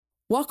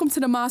Welcome to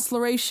the Mas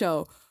Lorraine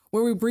Show,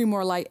 where we bring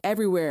more light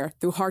everywhere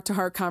through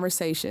heart-to-heart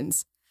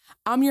conversations.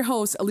 I'm your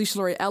host, Alysha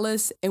L,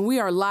 Ellis, and we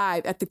are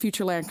live at the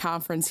FutureLAND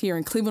Conference here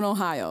in Cleveland,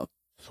 Ohio.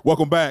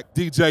 Welcome back,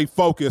 DJ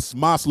Focus,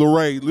 Mas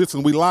Lorraine.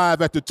 Listen, we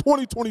live at the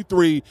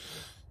 2023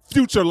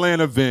 FutureLAND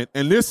event,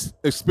 and this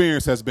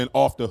experience has been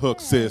off the hook,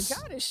 sis.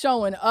 God is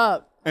showing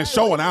up. And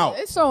showing out.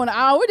 It's showing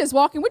out. We're just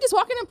walking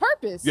in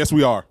purpose. Yes,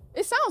 we are.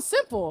 It sounds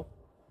simple.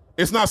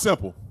 It's not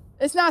simple.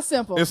 It's not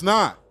simple. It's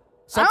not.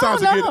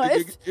 Sometimes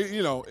it's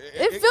feeling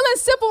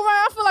simple,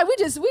 right? I feel like we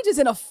just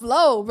in a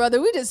flow,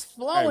 brother. We just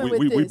flowing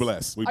with this. We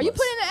blessed. Are you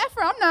putting in the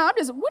effort? I'm not.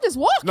 We're just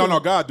walking. No,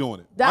 God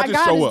doing it. I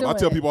just show up. I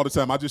tell people all the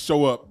time, I just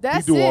show up.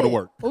 That's he do all the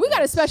work. Well, we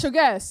got a special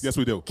guest. Yes,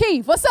 we do.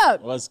 Keith, what's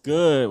up? What's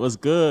good?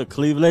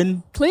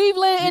 Cleveland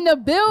in the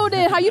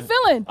building. How you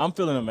feeling? I'm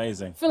feeling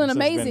amazing. Feeling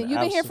amazing. You've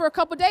been here for a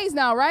couple days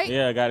now, right?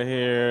 Yeah, I got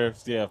here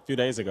a few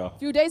days ago.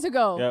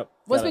 Yep.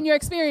 What's been your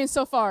experience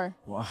so far?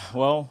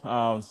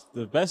 Well,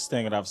 the best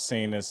thing that I've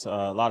seen is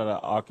a lot of the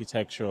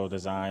architectural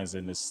designs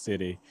in this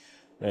city.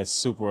 That's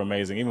super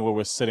amazing. Even where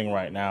we're sitting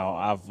right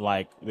now,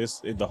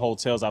 the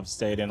hotels I've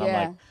stayed in,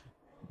 Yeah.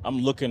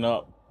 I'm looking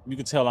up. You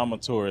can tell I'm a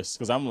tourist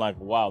because I'm like,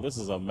 wow, this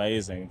is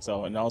amazing.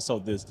 So, and also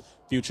this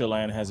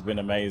FutureLAND has been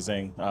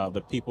amazing.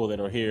 The people that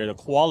are here, the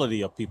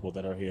quality of people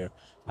that are here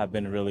have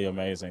been really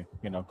amazing.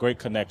 Great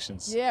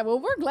connections. Yeah, well,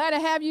 we're glad to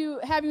have you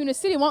in the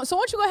city. So why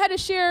don't you go ahead and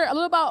share a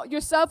little about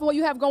yourself and what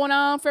you have going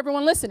on for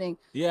everyone listening?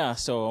 Yeah,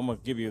 so I'm gonna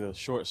give you the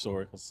short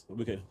story because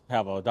we could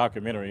have a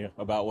documentary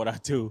about what I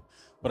do.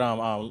 But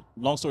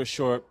long story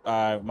short,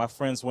 my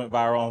friends went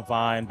viral on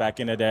Vine back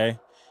in the day.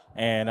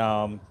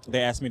 And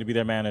they asked me to be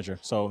their manager.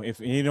 So if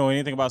you know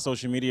anything about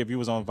social media, if you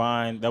was on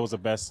Vine, that was the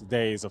best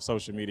days of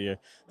social media.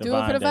 Do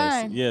it for the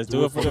Vine. Yes,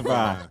 do it for the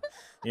Vine.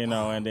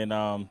 And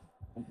then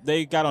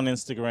they got on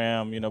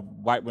Instagram,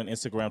 right when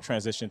Instagram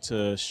transitioned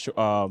to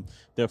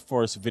their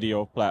first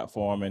video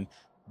platform, and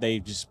they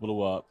just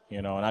blew up,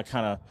 and I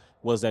kind of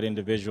was that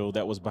individual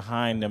that was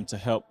behind them to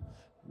help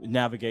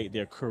navigate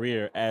their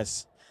career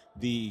as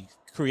the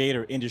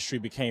creator industry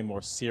became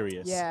more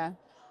serious. Yeah.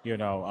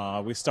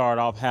 We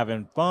started off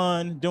having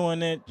fun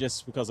doing it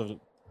just because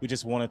we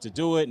just wanted to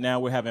do it. Now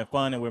we're having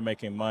fun and we're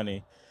making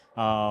money.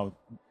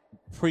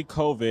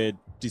 Pre-COVID,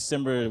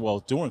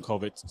 during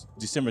COVID,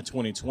 December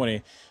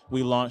 2020,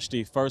 we launched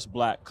the first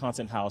Black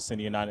content house in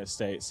the United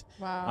States.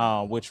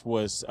 Wow. Which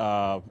was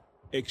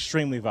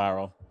extremely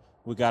viral.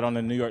 We got on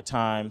the New York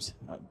Times.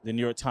 The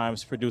New York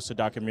Times produced a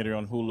documentary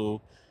on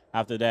Hulu.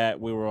 After that,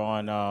 we were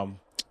on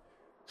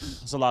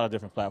it's a lot of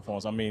different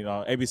platforms.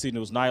 ABC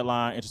News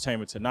Nightline,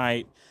 Entertainment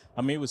Tonight.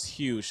 It was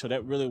huge. So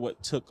that really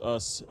what took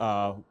us,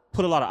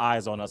 put a lot of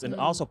eyes on us, and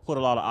also put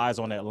a lot of eyes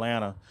on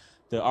Atlanta.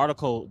 The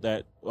article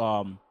that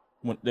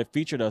that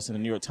featured us in the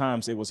New York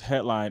Times, it was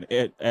headlined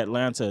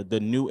Atlanta, the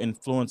new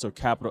influencer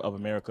capital of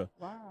America.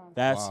 Wow.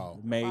 That's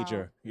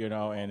major,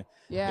 and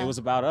yeah. It was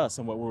about us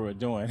and what we were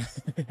doing.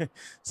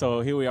 So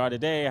here we are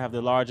today. I have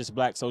the largest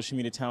Black social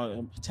media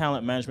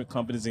talent management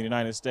companies in the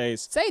United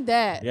States. Say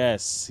that.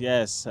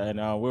 Yes.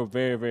 And we're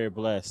very, very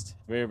blessed.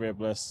 Very, very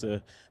blessed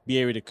to be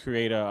able to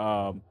create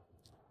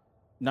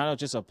not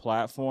just a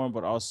platform,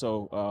 but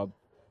also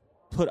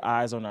put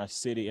eyes on our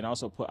city and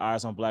also put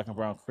eyes on Black and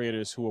brown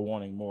creators who are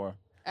wanting more.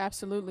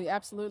 Absolutely.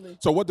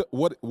 So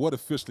what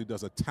officially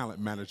does a talent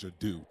manager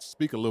do?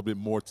 Speak a little bit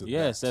more to that.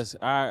 Yes, that's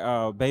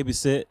I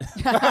babysit.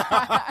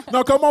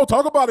 No, come on,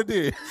 talk about it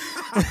then.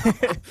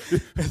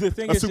 The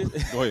thing is,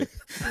 go ahead.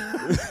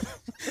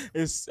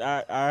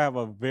 I have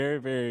a very,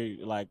 very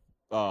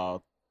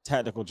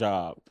tactical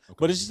job,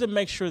 but it's just to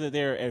make sure that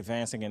they're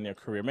advancing in their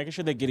career, making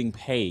sure they're getting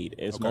paid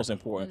is most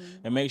important,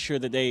 and make sure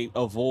that they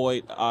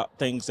avoid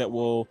things that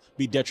will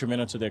be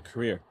detrimental to their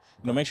career.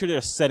 Make sure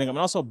they're setting up and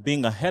also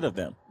being ahead of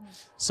them.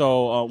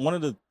 So one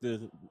of the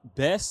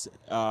best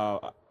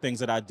things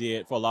that I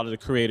did for a lot of the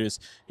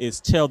creators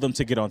is tell them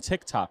to get on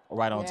TikTok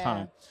right on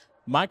time.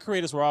 My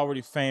creators were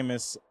already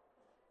famous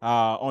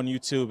on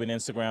YouTube and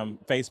Instagram,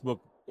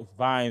 Facebook,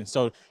 Vine.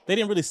 So they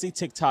didn't really see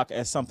TikTok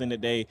as something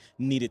that they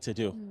needed to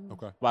do.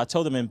 Okay. But I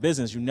told them in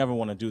business, you never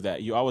want to do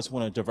that. You always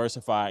want to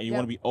diversify. You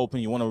want to be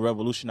open. You want to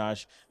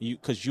revolutionize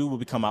because you will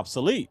become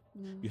obsolete.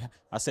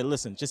 I said,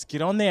 listen, just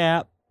get on the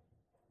app,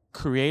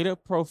 create a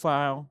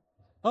profile,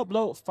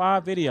 upload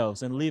 5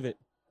 videos and leave it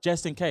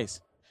just in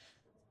case.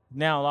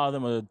 Now a lot of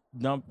them are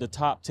the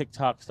top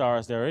TikTok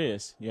stars there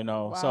is,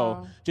 Wow.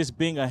 So just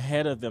being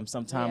ahead of them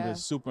sometimes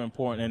is super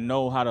important, and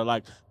know how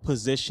to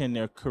position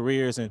their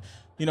careers and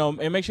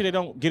and make sure they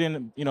don't get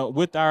in,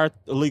 with our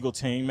legal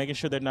team, making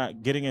sure they're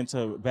not getting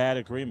into bad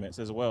agreements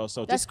as well.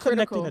 So That's just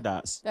connecting critical. the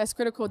dots. That's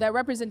critical. That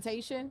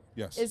representation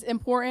Yes. is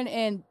important,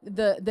 and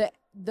the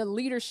the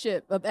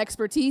leadership of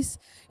expertise.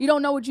 You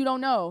don't know what you don't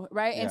know,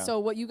 right? Yeah. And so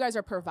what you guys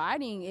are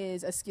providing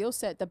is a skill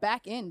set, the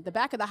back end, the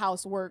back of the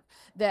house work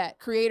that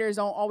creators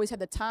don't always have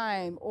the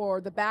time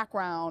or the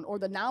background or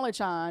the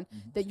knowledge on,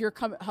 that you're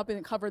helping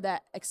to cover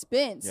that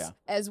expense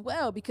as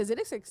well, because it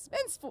is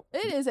expensive.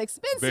 It is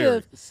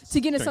expensive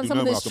to get into some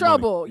of this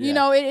trouble. You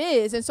know, it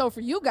is. And so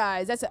for you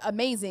guys, that's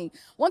amazing.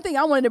 One thing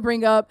I wanted to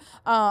bring up,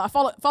 I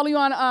follow you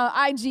on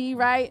IG,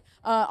 right?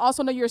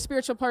 Also know you're a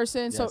spiritual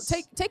person. So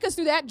take us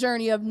through that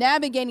journey of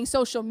navigating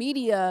social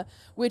media,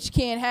 which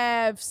can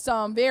have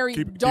some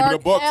very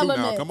dark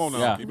elements. Come on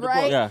now. Keep it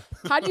right? a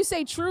buck. How do you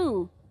stay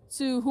true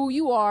to who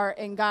you are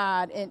in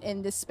God and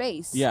in this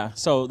space? Yeah.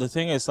 So the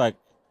thing is, like,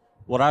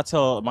 what I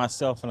tell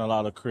myself and a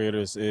lot of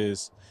creators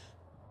is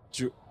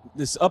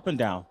this up and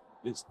down.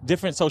 It's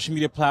different social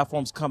media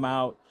platforms come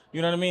out.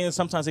 You know what I mean? And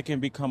sometimes it can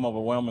become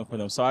overwhelming for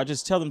them. So I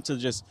just tell them to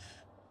just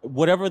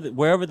wherever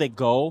they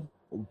go,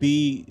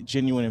 be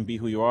genuine and be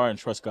who you are and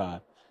trust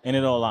God. And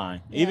it'll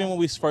align. Yeah. Even when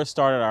we first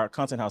started our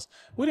content house,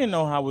 we didn't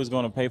know how we was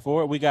going to pay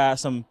for it. We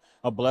got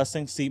a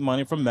blessing, seed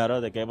money from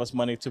Meta that gave us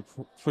money to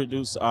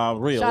produce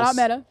reels. Shout out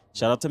Meta.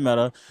 Shout out to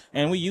Meta.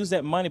 And we used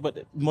that money, but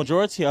the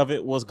majority of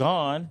it was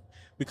gone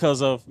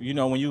because of, you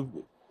know, when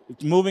you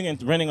moving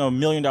and renting $1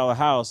 million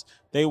house,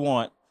 they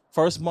want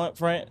first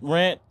month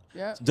rent,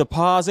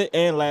 deposit,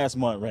 and last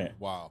month rent.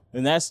 Wow.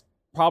 And that's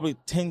probably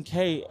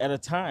 $10K at a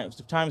time,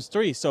 times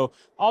 3. So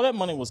all that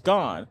money was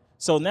gone.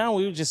 So now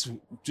we were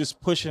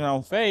just pushing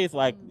on faith.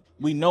 Like,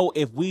 we know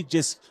if we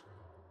just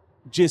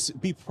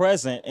be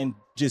present and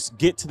just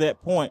get to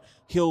that point,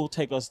 he'll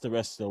take us the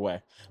rest of the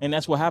way. And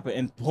that's what happened.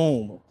 And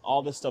boom,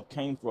 all this stuff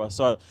came for us.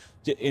 So,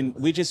 and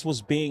we just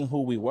was being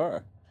who we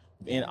were.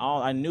 And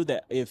I knew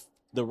that if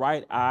the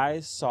right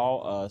eyes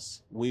saw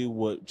us, we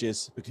would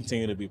just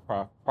continue to be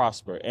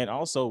prosper. And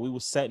also, we were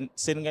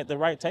sitting at the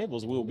right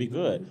tables. We would be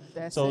good.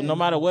 No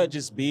matter what,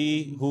 just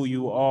be who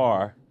you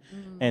are.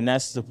 And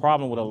that's the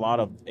problem with a lot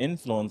of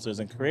influencers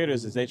and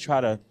creators, is they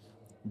try to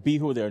be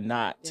who they're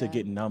not to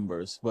get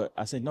numbers. But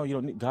I say, no, you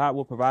don't need. God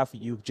will provide for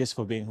you just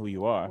for being who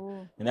you are.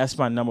 Ooh. And that's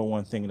my number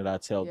one thing that I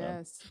tell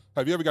them.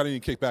 Have you ever got any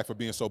kickback for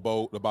being so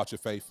bold about your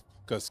faith?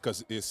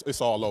 Because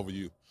it's all over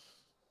you.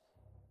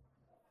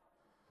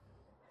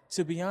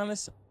 To be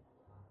honest,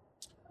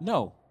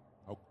 no.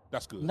 Oh,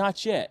 that's good.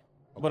 Not yet,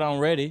 but I'm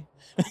ready.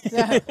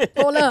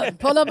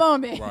 Pull up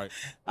on me. Right.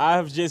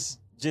 I've just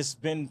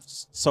been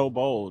so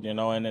bold, you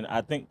know, and then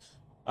I think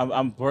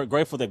I'm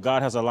grateful that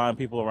God has aligned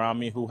people around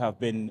me who have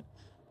been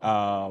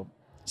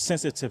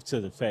sensitive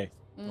to the faith.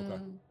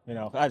 Okay. You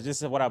know, I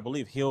just said what I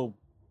believe. He'll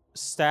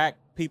stack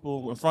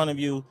people in front of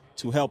you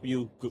to help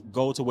you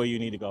go to where you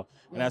need to go.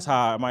 And that's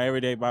how my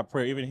everyday, my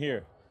prayer, even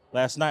here.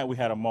 Last night we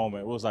had a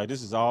moment. It was like,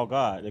 this is all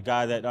God. The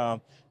guy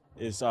that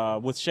is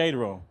with Shade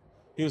Room,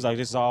 he was like,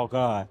 this is all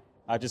God.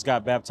 I just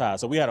got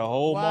baptized. So we had a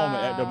whole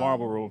moment at the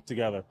Marble Room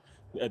together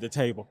at the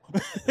table.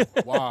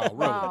 Wow, really?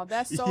 Wow,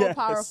 that's so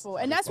powerful.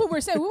 And that's what we're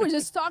saying. We were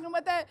just talking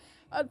about that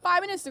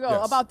 5 minutes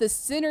ago, about the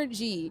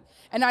synergy.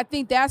 And I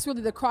think that's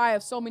really the cry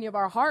of so many of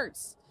our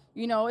hearts.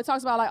 You know, it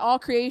talks about like all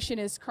creation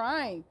is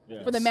crying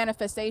for the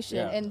manifestation.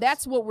 And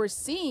that's what we're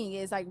seeing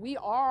is like we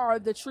are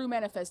the true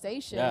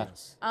manifestation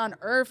on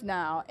earth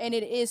now. And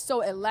it is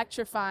so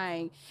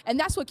electrifying. And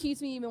that's what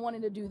keeps me even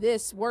wanting to do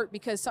this work,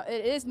 because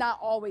it is not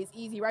always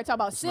easy, right? Talk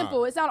about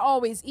simple. It's not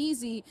always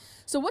easy.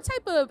 So what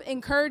type of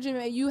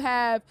encouragement you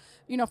have,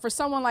 you know, for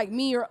someone like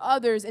me or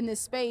others in this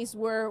space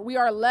where we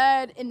are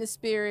led in the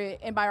spirit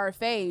and by our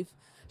faith?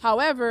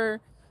 However,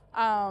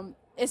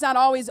 it's not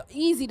always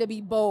easy to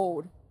be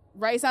bold.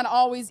 Right? It's not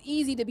always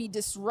easy to be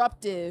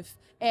disruptive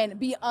and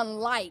be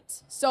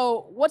unliked.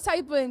 So what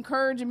type of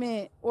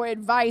encouragement or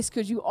advice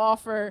could you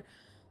offer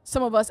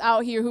some of us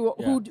out here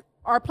who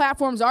our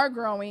platforms are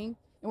growing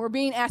and we're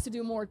being asked to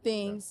do more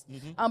things,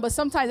 but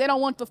sometimes they don't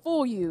want to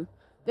fool you.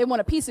 They want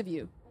a piece of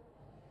you.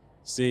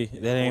 See,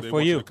 that ain't for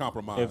you.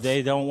 If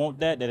they don't want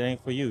that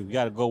ain't for you. You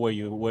got to go where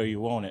you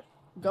want it.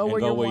 Go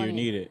where you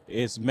need it.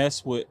 It's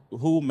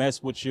who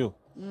mess with you.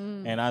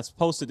 And I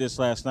posted this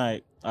last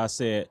night. I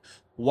said,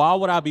 why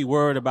would I be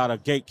worried about a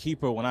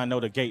gatekeeper when I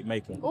know the gate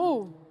maker?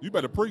 Oh, you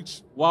better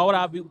preach.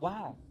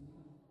 Why?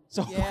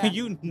 So when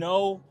you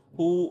know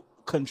who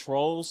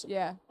controls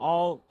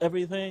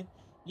everything,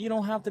 you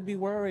don't have to be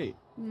worried.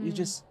 You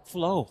just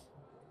flow.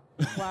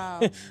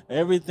 Wow.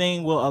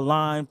 Everything will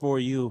align for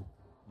you.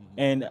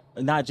 And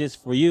not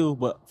just for you,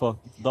 but for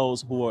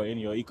those who are in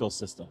your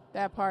ecosystem.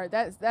 That part,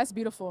 that's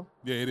beautiful.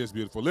 Yeah, it is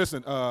beautiful.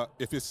 Listen,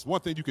 if it's one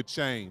thing you could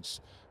change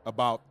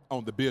about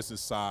on the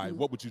business side,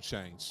 what would you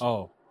change?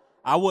 Oh,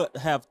 I would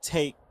have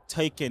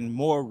taken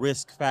more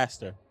risk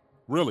faster.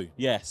 Really?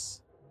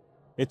 Yes.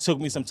 It took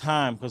me some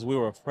time because we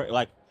were afraid.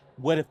 Like,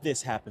 what if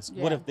this happens?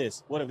 Yeah. What if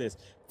this? What if this?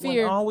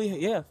 Fear.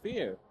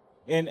 Fear.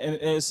 And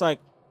it's like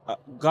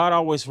God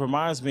always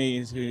reminds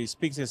me. He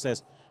speaks and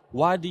says,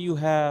 "Why do you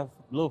have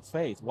little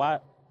faith? Why?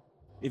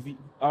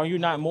 Are you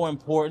not more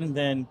important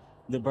than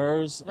the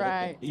birds?"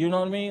 Right. You know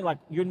what I mean? Like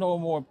you're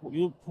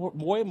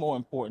way more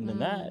important than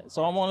that.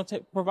 So I want to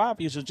provide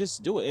for you. So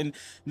just do it. And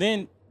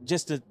then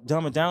just to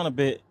dumb it down a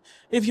bit,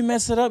 if you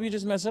mess it up, you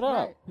just mess it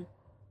up. Right.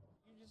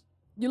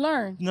 You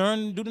learn. Learn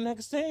and do the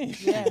next thing.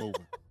 Yeah.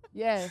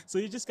 Yeah. So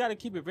you just got to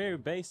keep it very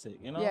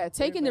basic, you know? Yeah,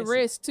 taking the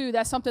risk, too.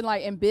 That's something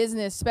like in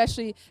business,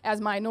 especially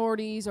as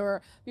minorities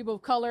or people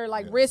of color,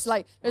 like risk,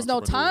 like there's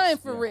no time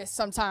for risk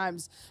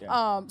sometimes.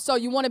 Yeah. So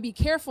you want to be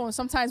careful. And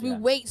sometimes we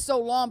wait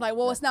so long, like,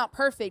 well, it's not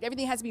perfect.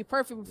 Everything has to be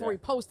perfect before we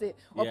post it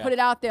or put it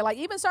out there. Like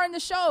even starting the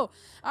show,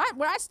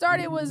 where I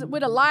started was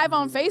with a live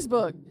on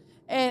Facebook.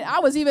 And I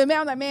was even mad.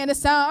 I'm like, man, the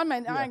sound,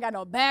 I ain't got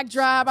no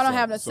backdrop. I don't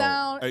have the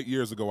sound. 8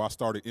 years ago, I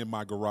started in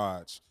my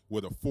garage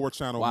with a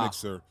 4-channel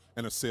mixer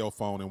and a cell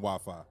phone and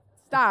Wi-Fi.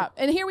 Stop.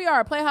 And here we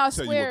are, Playhouse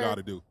Tell Square you what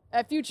gotta do.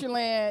 at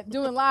FutureLAnd,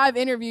 doing live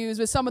interviews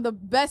with some of the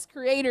best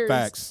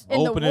creators in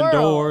the world. Opening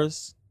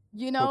doors.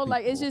 You know,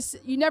 like it's just,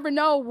 you never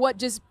know what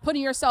just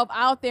putting yourself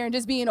out there and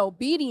just being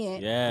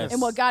obedient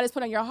and what God has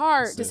put on your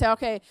heart to say,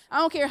 okay, I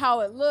don't care how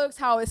it looks,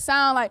 how it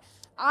sounds, like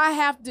I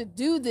have to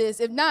do this.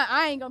 If not,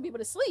 I ain't gonna be able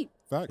to sleep.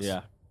 Facts.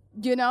 Yeah.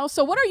 You know,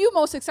 so what are you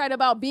most excited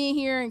about being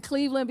here in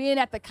Cleveland, being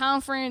at the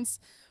conference?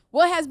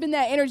 What has been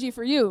that energy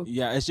for you?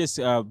 Yeah, it's just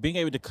being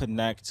able to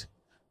connect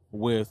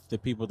with the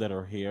people that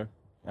are here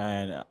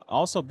and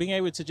also being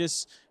able to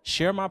just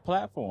share my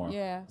platform.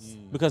 Yes.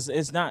 Because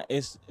it's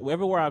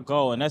everywhere I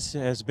go, and that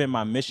has been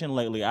my mission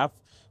lately.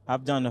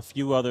 I've done a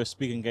few other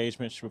speaking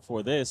engagements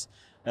before this.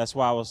 That's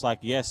why I was like,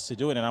 yes, to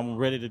do it. And I'm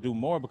ready to do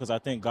more because I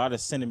think God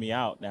is sending me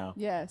out now.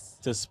 Yes.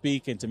 To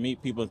speak and to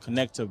meet people and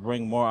connect, to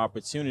bring more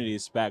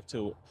opportunities back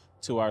to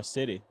our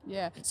city.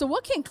 Yeah. So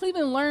what can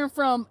Cleveland learn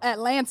from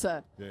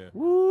Atlanta? Yeah.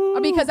 I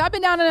mean, because I've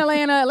been down in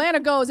Atlanta. Atlanta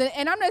goes,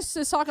 and I'm not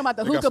just talking about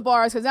the hookah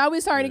bars, because now we're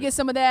starting to get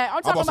some of that.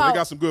 I'm talking about. They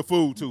got some good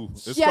food, too.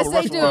 Yes,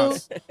 they do.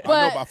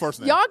 But by first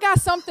name. y'all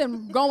got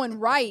something going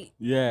right.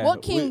 Yeah.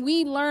 What can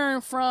we learn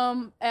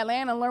from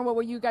Atlanta, learn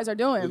what you guys are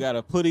doing? We got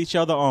to put each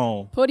other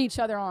on. Put each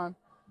other on.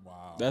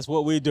 Wow. That's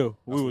what we do.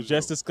 We were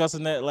just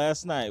discussing that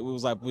last night. We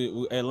was like,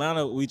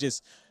 Atlanta, we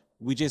just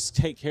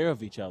take care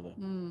of each other.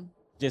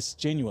 Just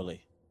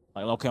genuinely.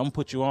 Like, okay, I'm going to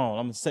put you on.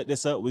 I'm going to set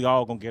this up. We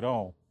all going to get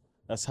on.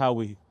 That's how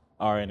we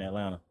are in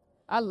Atlanta.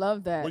 I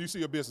love that. Where you see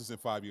your business in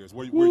 5 years?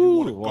 Where you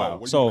want to go? Where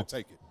you want to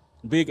take it?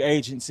 Big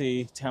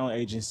agency, talent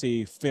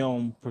agency,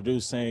 film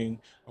producing,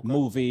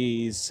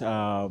 movies,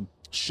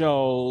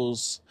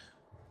 shows,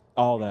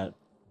 all that.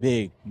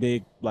 Big,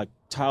 like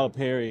Tyler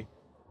Perry.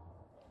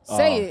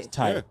 Say it.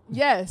 Type.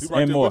 Yeah. Yes. He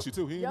right and there more. with you,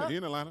 too. He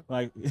in Atlanta.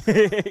 Like,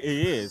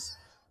 he is.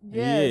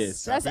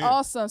 Yes, that's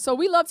awesome. So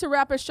we love to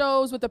wrap our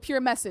shows with a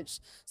pure message.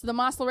 So the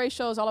Mas LeRae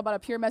show is all about a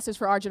pure message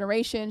for our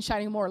generation,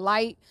 shining more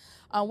light.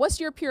 What's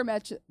your pure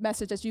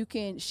message that you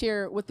can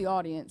share with the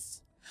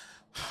audience?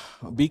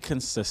 Be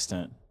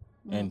consistent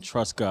and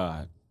trust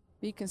God.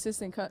 Be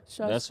consistent, trust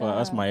That's God.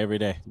 That's my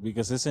everyday. Be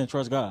consistent,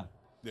 trust God.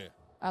 Yeah.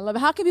 I love it.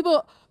 How can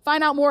people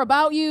find out more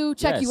about you,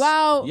 check you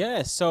out?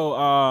 Yes.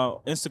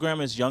 So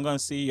Instagram is Young Gun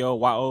CEO,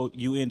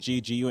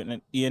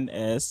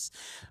 YOUNGGUNENS.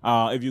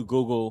 If you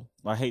Google,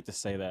 I hate to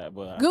say that,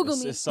 but Google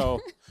me. It's so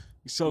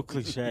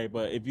cliche.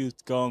 But if you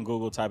go on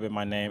Google, type in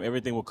my name,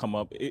 everything will come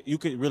up. You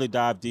could really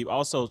dive deep.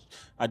 Also,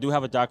 I do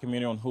have a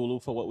documentary on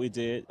Hulu for what we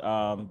did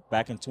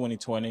back in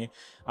 2020.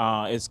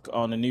 It's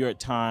on the New York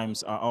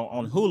Times.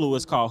 On Hulu,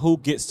 it's called Who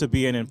Gets to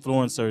Be an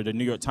Influencer? The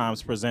New York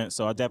Times presents.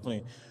 So I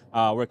definitely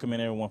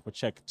recommend everyone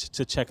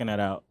checking that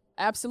out.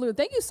 Absolutely.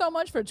 Thank you so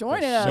much for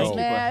joining us,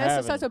 man.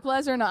 This is such a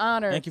pleasure and an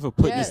honor. Thank you for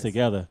putting this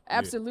together.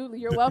 Absolutely.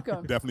 You're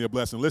welcome. Definitely a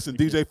blessing. Listen,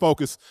 DJ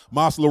Focus,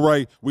 Mas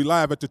LeRae, we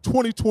live at the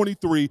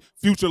 2023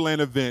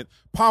 FutureLAND event.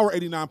 Power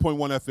 89.1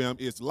 FM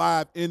is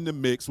live in the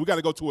mix. We got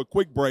to go to a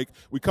quick break.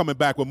 We coming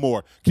back with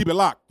more. Keep it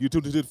locked. You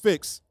tuned into The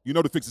Fix. You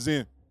know The Fix is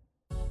in.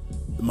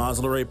 The Mas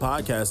LeRae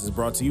podcast is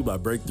brought to you by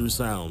Breakthrough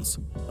Sounds,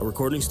 a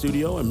recording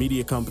studio and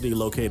media company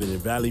located in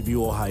Valley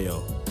View,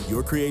 Ohio.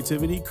 Your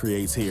creativity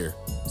creates here.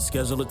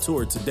 Schedule a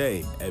tour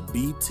today at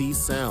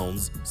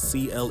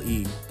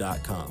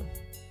btsoundscle.com.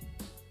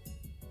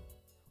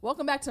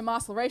 Welcome back to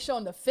Mas LeRae Show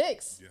on The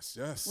Fix.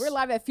 Yes. We're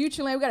live at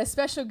FutureLAND. We got a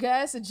special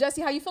guest.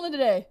 Jessie, how you feeling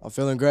today? I'm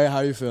feeling great. How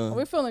are you feeling?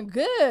 We're feeling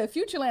good.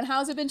 FutureLAND,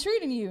 how's it been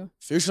treating you?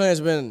 FutureLAND has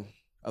been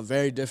a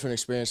very different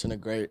experience in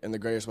the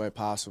greatest way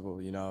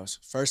possible. You know, it's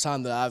the first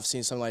time that I've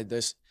seen something like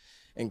this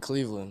in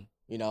Cleveland.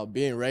 You know,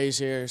 being raised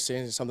here,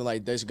 seeing something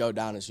like this go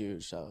down is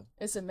huge. So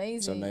it's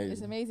amazing.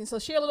 It's amazing. So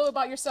share a little bit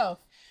about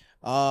yourself.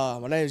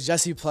 My name is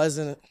Jessie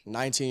Pleasant,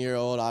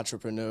 19-year-old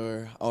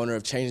entrepreneur, owner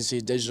of Changency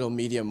digital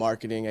media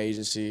marketing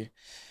agency,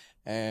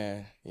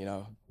 and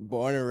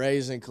born and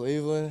raised in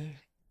Cleveland.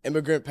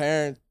 Immigrant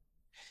parent.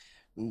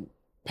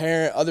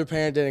 Other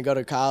parent didn't go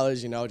to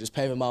college. Just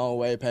paving my own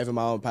way, paving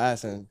my own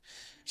path, and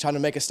trying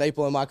to make a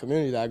staple in my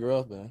community that I grew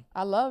up in.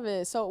 I love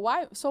it. So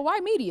why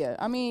media?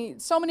 I mean,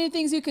 so many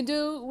things you can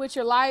do with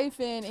your life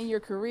and in your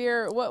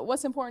career.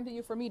 What's important to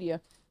you for media?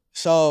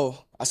 So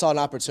I saw an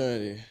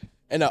opportunity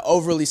in an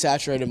overly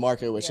saturated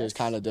market, which is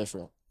kind of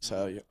different.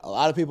 So a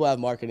lot of people have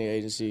marketing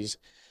agencies,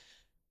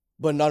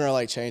 but none are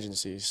like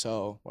Changency.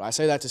 So I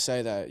say that to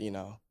say that,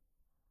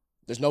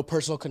 there's no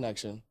personal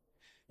connection.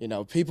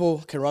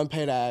 People can run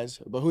paid ads,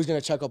 but who's going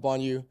to check up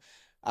on you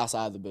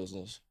outside the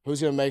business? Who's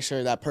going to make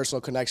sure that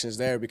personal connection is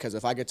there? Because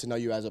if I get to know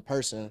you as a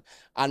person,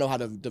 I know how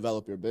to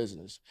develop your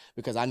business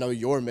because I know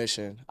your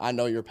mission, I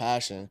know your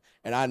passion,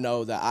 and I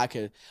know that I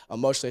could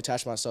emotionally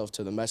attach myself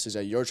to the message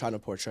that you're trying to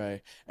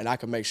portray, and I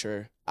can make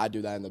sure I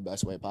do that in the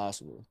best way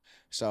possible.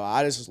 So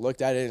I just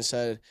looked at it and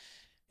said,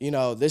 you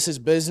know, this is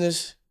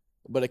business,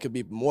 but it could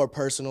be more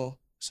personal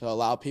to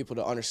allow people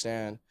to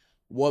understand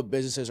what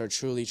businesses are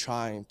truly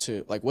trying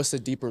to, like, what's the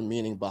deeper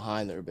meaning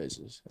behind their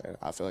business. And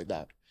I feel like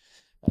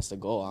that's the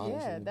goal,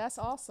 honestly. Yeah, that's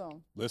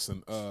awesome.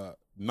 Listen,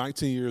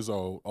 19 years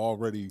old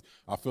already,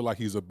 I feel like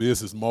he's a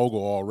business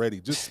mogul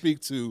already. Just speak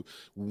to,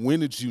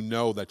 when did you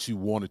know that you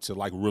wanted to,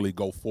 like, really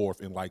go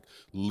forth and, like,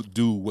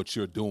 do what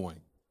you're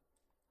doing?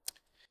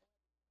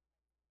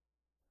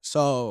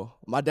 So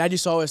my dad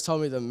used to always tell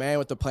me the man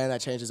with the plan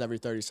that changes every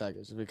 30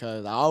 seconds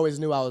because I always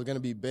knew I was going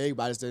to be big,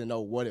 but I just didn't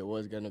know what it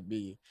was going to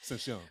be.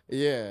 Since young?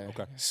 Yeah.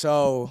 Okay.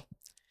 So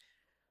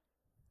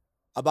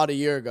about a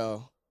year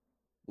ago,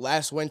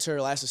 last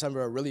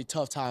December, a really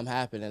tough time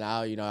happened, and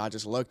I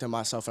just looked at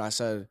myself and I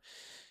said,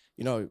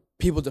 you know,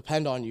 people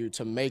depend on you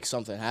to make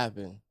something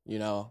happen. You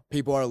know,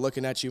 people are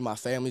looking at you, my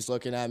family's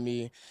looking at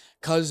me,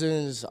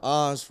 cousins,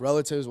 aunts,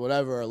 relatives,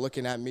 whatever, are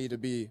looking at me to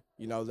be,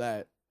 you know,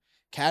 that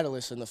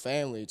catalyst in the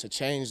family to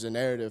change the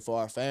narrative for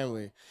our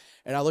family.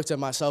 And I looked at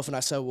myself and I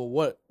said,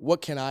 well,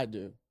 what can I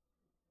do?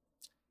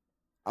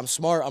 I'm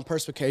smart, I'm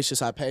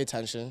perspicacious, I pay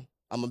attention,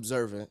 I'm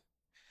observant.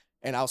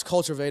 And I was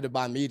cultivated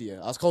by media.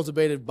 I was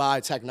cultivated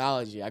by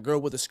technology. I grew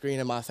up with a screen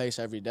in my face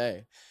every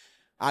day.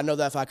 I know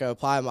that if I could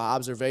apply my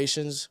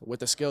observations with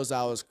the skills that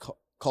I was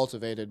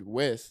cultivated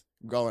with,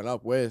 growing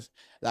up with,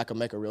 that could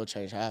make a real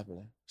change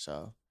happen.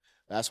 So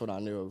that's what I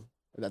knew,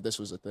 that this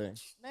was a thing.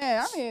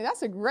 Man, I mean,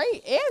 that's a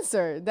great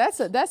answer.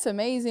 That's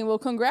amazing. Well,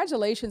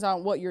 congratulations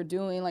on what you're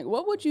doing. Like,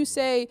 what would you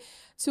say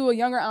to a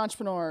younger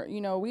entrepreneur? You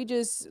know, we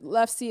just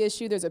left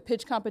CSU. There's a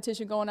pitch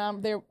competition going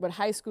on there with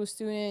high school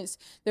students.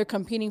 They're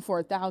competing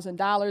for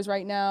 $1,000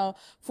 right now.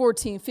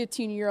 14,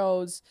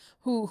 15-year-olds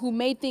who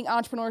may think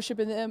entrepreneurship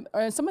in them,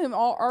 and some of them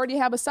already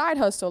have a side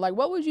hustle. Like,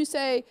 what would you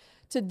say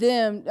to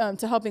them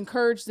to help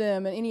encourage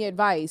them, and any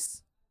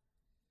advice?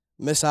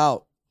 Miss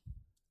out.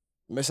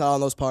 Miss out on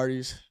those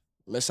parties.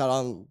 Miss out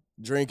on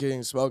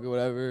drinking, smoking,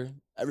 whatever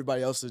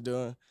everybody else is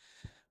doing.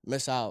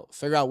 Miss out.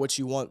 Figure out what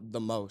you want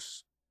the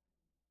most.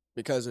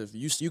 Because if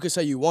you can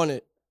say you want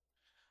it,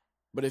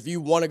 but if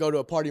you want to go to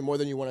a party more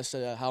than you want to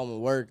stay at home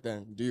and work,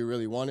 then do you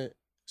really want it?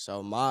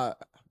 So my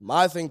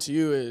thing to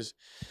you is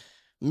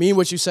mean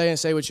what you say and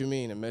say what you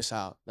mean and miss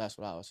out. That's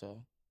what I would say.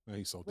 Man,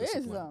 he's so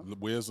disciplined.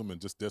 Wisdom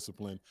and just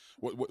discipline.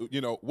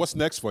 What's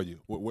next for you?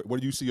 Where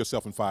do you see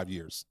yourself in 5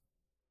 years?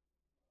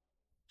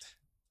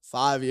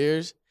 5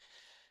 years?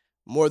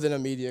 More than a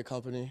media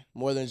company,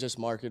 more than just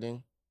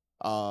marketing.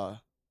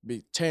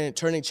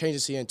 Turning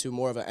Changency into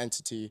more of an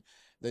entity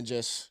than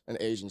just an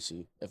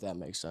agency, if that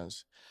makes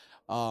sense.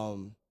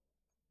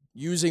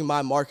 Using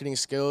my marketing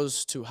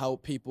skills to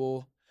help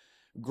people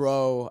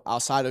grow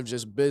outside of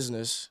just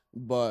business,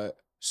 but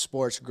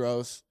sports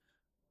growth,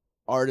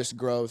 artist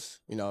growth,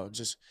 you know,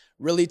 just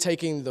really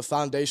taking the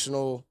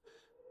foundational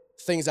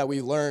things that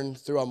we learned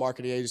through our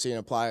marketing agency and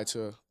apply it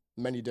to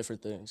many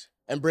different things.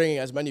 And bringing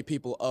as many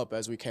people up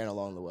as we can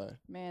along the way.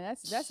 Man,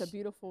 that's a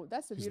beautiful.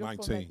 He's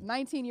 19.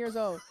 19 years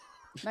old.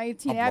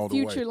 19 at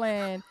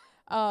FutureLAND.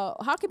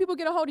 How can people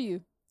get a hold of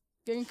you?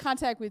 Get in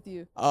contact with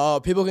you?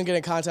 People can get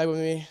in contact with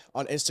me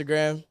on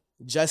Instagram,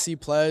 Jessie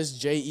Plez,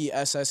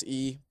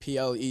 JESSEPLEZ.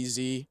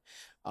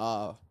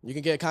 You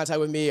can get in contact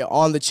with me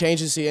on the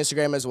Changency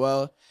Instagram as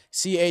well,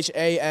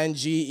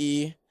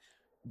 CHANGE.NCY.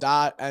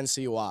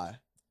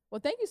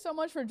 Well, thank you so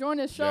much for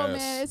joining the show,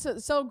 man.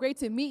 It's so great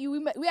to meet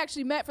you. We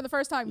actually met for the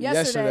first time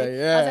yesterday.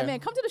 Yeah. I was like, man,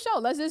 come to the show.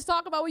 Let's just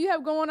talk about what you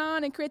have going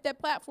on and create that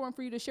platform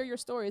for you to share your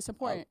story. It's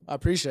important. I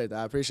appreciate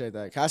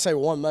that. Can I say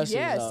one message?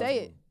 Yeah,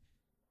 say it.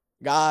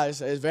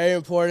 Guys, it's very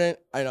important.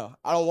 I know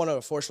I don't want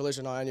to force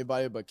religion on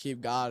anybody, but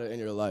keep God in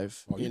your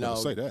life. Oh, you know,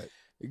 say that.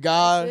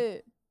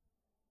 God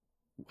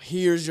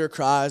hears your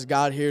cries.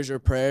 God hears your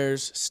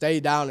prayers. Stay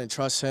down and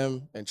trust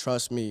Him and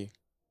trust me.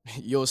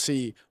 You'll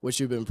see what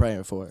you've been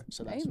praying for.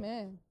 So that's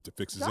Amen. The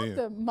fix is Drop in.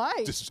 the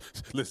mic.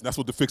 Listen, that's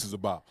what the fix is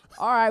about.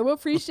 All right, we'll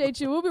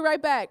appreciate you. We'll be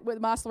right back with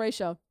the Maslow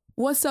Show.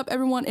 What's up,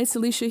 everyone? It's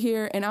Alysha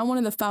here, and I'm one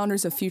of the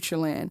founders of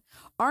FutureLAND.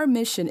 Our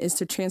mission is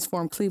to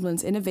transform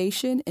Cleveland's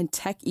innovation and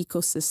tech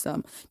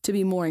ecosystem to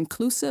be more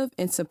inclusive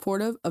and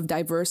supportive of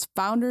diverse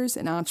founders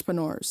and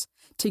entrepreneurs.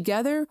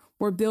 Together,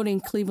 we're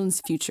building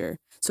Cleveland's future.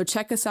 So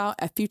check us out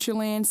at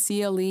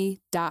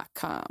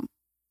FutureLandCLE.com.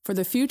 For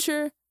the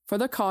future, for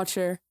the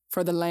culture,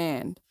 for the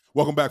land.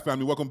 Welcome back,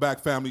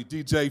 family.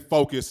 DJ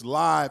Focus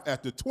live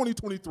at the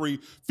 2023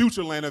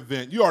 FutureLAND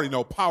event. You already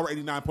know, Power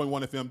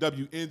 89.1 FM,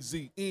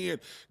 WNZN.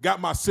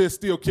 Got my sis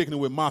still kicking it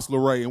with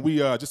Maslow, and we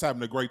just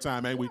having a great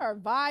time, man. We are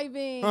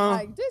vibing,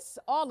 like this,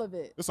 all of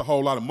it. It's a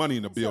whole lot of money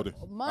in the building.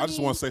 I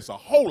just want to say it's a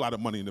whole lot of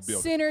money in the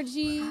building.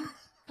 Synergy,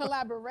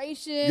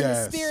 collaboration.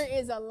 Yes. The spirit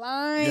is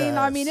aligned. Yes.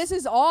 I mean, this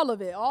is all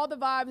of it. All the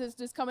vibes is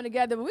just coming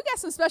together. But we got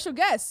some special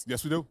guests.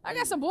 Yes, we do. I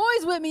got some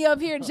boys with me up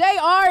here,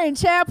 JR and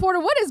Chad Porter.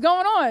 What is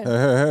going on?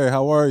 Hey,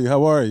 how are you?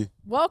 How are you?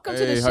 Welcome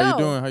to the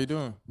show. How you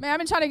doing? Man, I've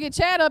been trying to get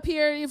Chad up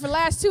here for the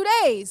last 2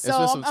 days. So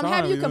I'm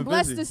happy you can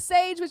bless the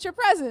stage with your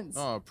presence.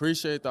 Oh,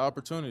 appreciate the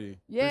opportunity.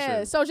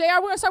 Yeah. So, JR,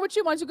 we're going to start with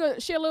you. Why don't you go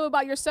share a little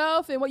about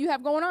yourself and what you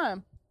have going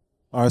on?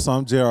 All right, so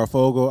I'm R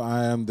Fogel.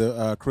 I am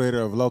the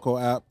creator of Local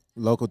app,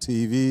 Lokul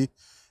TV,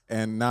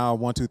 and now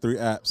 123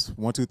 apps,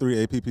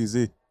 123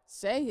 APPZ.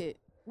 Say it.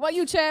 What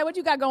you, Chad? What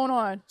you got going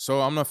on?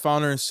 So I'm the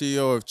founder and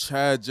CEO of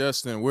CHVD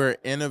JUSTIN. We're an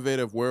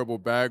innovative wearable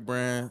bag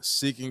brand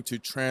seeking to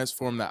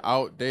transform the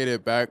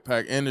outdated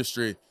backpack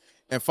industry.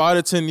 In 5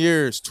 to 10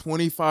 years,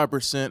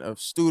 25% of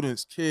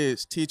students,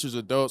 kids, teachers,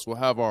 adults will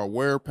have our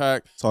wear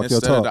pack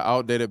instead of the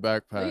outdated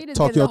backpack. He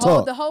just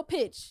did the whole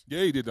pitch.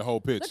 Yeah, he did the whole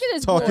pitch. Look at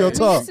this Talk boy. your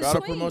talk. Gotta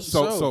promote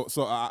yourself.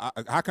 So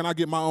how can I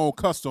get my own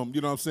custom?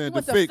 You know what I'm saying?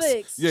 With The the fix.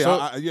 fix. Yeah,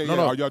 So, no.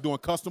 no. Are y'all doing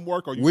custom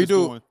work? Or you We just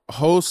do doing?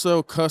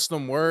 wholesale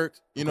custom work.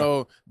 You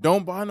know,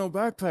 don't buy no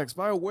backpacks.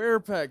 Buy a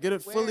wear pack. Get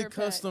it Wear fully pack.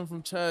 custom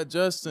from CHVD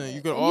JUSTin.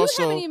 You can And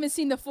also. you haven't even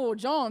seen the full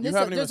John. You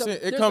haven't even seen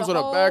it. It comes with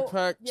a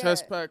backpack,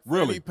 chest pack,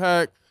 Really? fanny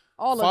pack,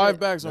 all of 5 it.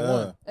 bags in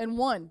one. And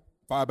one.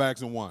 5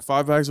 bags in one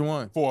 5 bags in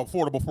one for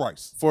affordable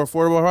price. for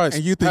affordable price.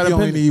 And you think you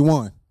only need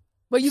one?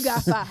 But you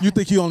got 5. You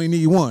think you only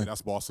need one? Yeah,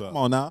 that's boss up. Come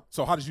on now.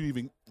 So how did you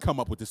even come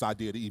up with this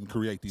idea to even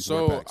create these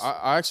So wear packs?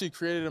 I actually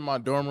created it in my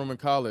dorm room in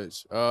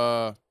college.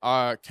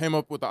 I came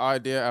up with the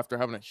idea after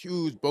having a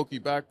huge bulky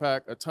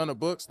backpack, a ton of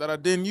books that I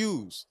didn't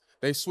use.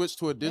 They switched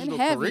to a digital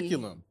heavy.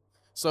 curriculum.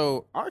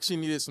 So I actually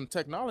needed some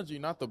technology,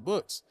 not the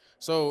books.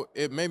 So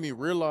it made me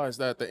realize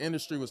that the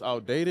industry was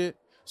outdated.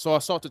 So I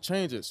sought to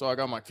change it. So I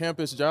got my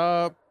campus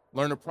job,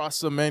 learned the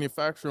process of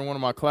manufacturing in one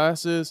of my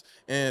classes,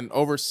 and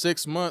over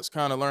 6 months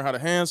kind of learned how to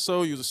hand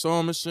sew, use a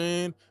sewing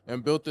machine,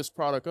 and built this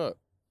product up.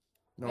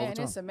 You know, Man, over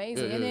time. it's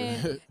amazing. Yeah, And yeah.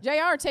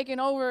 then JR taking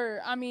over,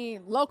 I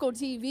mean, Lokul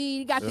TV,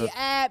 you got the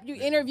app, you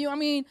interview. I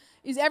mean,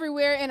 he's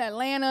everywhere in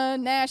Atlanta,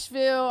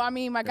 Nashville. I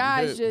mean, my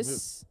guy's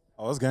just,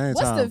 Oh, it's game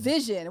what's time. the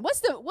vision? What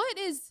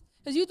is,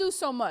 because you do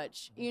so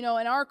much, you know,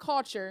 in our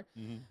culture,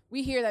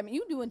 we hear that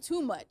you doing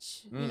too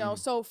much, you know.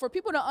 So for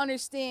people to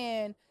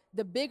understand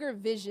the bigger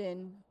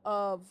vision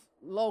of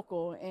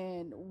Lokul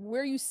and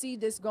where you see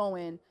this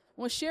going,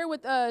 well, share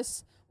with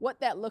us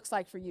what that looks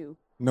like for you.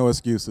 No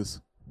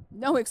excuses.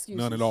 No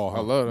excuses. None at all. I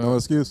love that. No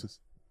excuses.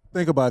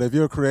 Think about it. If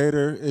you're a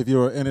creator, if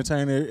you're an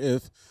entertainer,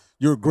 if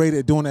you're great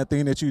at doing that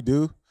thing that you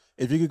do,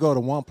 if you could go to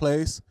one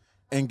place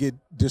and get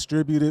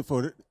distributed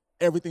for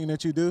everything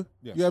that you do,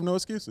 you have no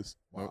excuses.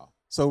 Wow.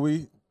 So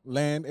we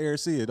land, air,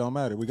 sea. It don't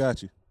matter. We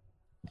got you.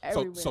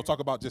 So talk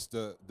about just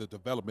the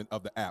development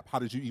of the app. How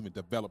did you even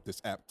develop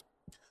this app?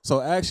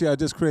 So actually, I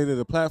just created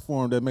a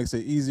platform that makes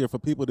it easier for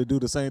people to do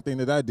the same thing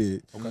that I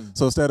did. Okay.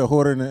 So instead of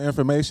hoarding the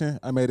information,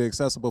 I made it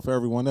accessible for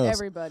everyone else.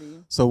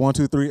 Everybody. So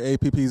 123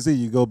 APPZ,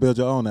 you go build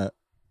your own app.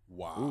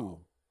 Wow. Ooh.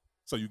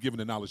 So you're giving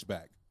the knowledge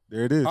back.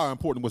 There it is. How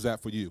important was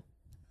that for you?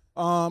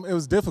 It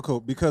was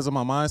difficult because of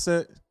my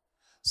mindset.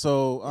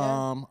 So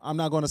I'm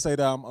not going to say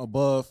that I'm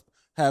above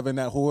having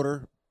that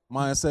hoarder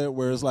mindset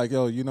where it's like,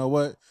 yo, you know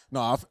what? No,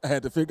 I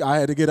had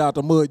to get out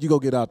the mud. You go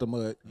get out the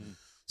mud.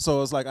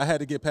 So it's like I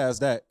had to get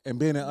past that, and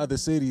being in other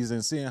cities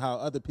and seeing how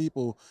other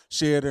people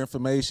shared their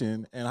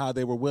information and how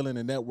they were willing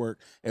to network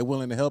and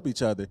willing to help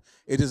each other.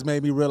 It just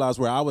made me realize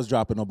where I was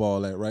dropping the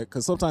ball at, right?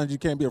 Because sometimes you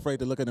can't be afraid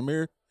to look in the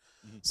mirror.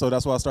 So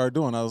that's what I started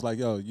doing. I was like,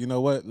 yo, you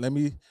know what? Let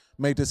me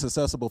make this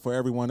accessible for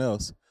everyone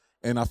else.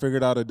 And I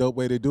figured out a dope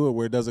way to do it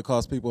where it doesn't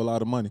cost people a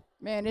lot of money.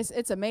 Man,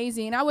 it's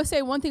amazing. And I would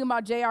say one thing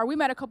about JR, we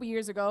met a couple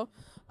years ago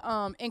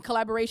in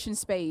collaboration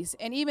space,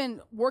 and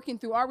even working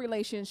through our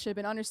relationship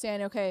and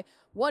understanding, okay,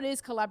 what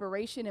is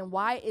collaboration and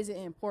why is it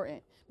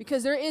important?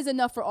 Because there is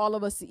enough for all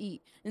of us to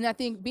eat. And I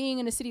think being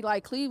in a city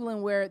like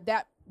Cleveland where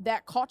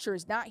that culture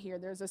is not here,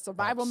 there's a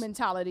survival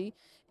mentality,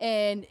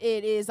 and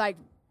it is like,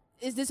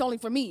 is this only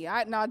for me?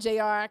 Now,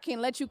 JR, I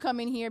can't let you come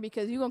in here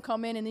because you're going to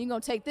come in and you're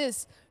going to take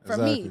this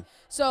from me.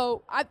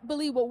 So I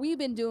believe what we've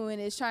been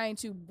doing is trying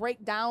to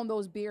break down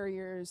those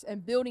barriers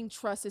and building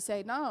trust to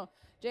say, no,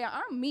 JR,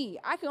 I'm me.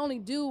 I can only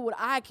do what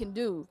I can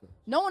do.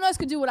 No one else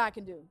can do what I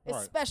can do.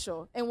 It's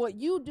special. And what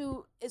you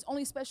do is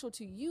only special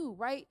to you,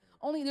 right?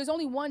 There's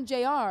only one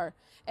JR.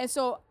 And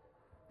so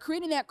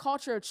creating that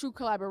culture of true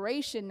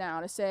collaboration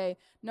now to say,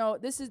 no,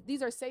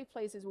 these are safe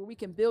places where we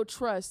can build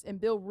trust and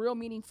build real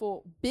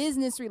meaningful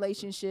business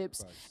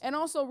relationships, and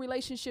also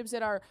relationships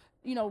that are,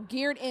 you know,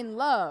 geared in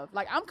love.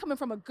 Like, I'm coming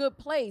from a good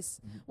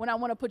place when I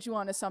want to put you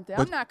onto something.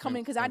 I'm not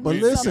coming because I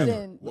need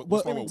something.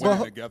 But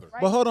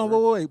hold on,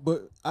 wait.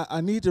 But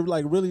I need to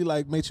really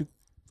make you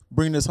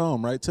bring this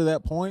home, right? To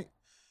that point,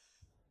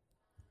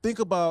 think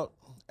about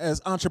as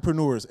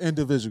entrepreneurs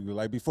individually,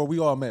 like before we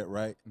all met,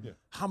 right? Yeah.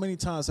 How many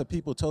times have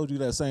people told you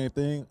that same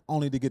thing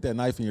only to get that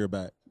knife in your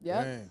back?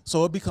 Yeah.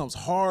 So it becomes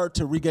hard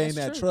to regain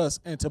that trust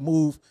and to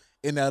move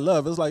in that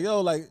love. It's like, yo,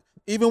 like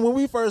even when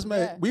we first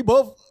met, we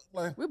both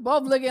Like, We're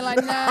both looking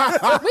like, nah.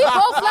 We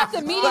both left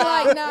the meeting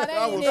like, nah,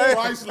 that ain't it.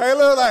 priceless. hey,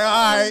 look like,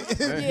 all right.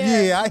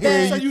 Yeah. I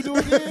hear So you. you do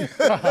it again?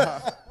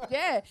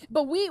 Yeah,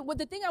 but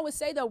the thing I would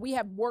say though, we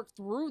have worked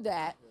through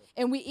that,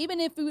 and even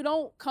if we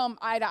don't come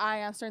eye to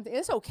eye on certain things,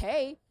 it's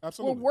okay.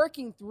 Absolutely. We're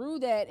working through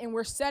that, and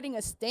we're setting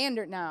a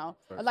standard now.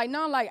 Right.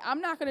 Like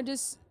I'm not gonna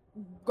just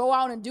go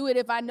out and do it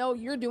if I know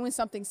you're doing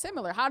something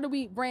similar. How do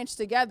we branch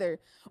together?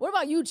 What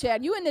about you,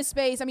 Chad? You in this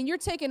space? I mean, you're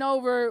taking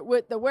over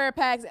with the wear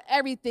packs,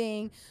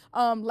 everything.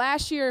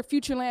 Last year,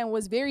 FutureLAND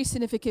was very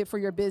significant for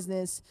your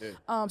business.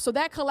 Yeah. So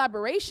that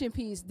collaboration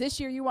piece, this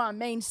year you were on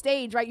main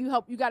stage, right? You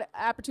got an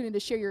opportunity to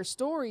share your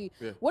story.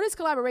 Yeah. What does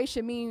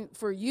collaboration mean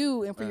for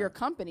you and for your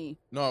company?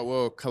 No,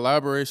 well,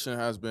 collaboration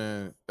has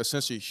been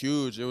essentially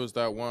huge. It was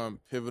that one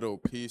pivotal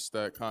piece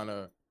that kind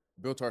of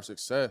built our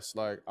success.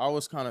 Like, I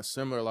was kind of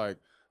similar, like,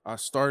 I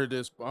started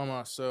this by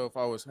myself.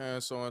 I was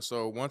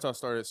so-and-so. Once I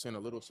started seeing a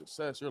little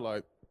success, you're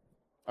like,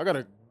 I got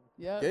to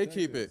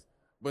gatekeep it.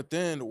 But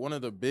then one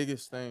of the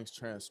biggest things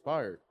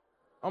transpired.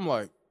 I'm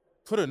like,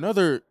 put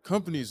another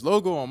company's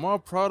logo on my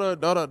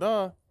product,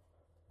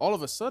 All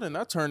of a sudden,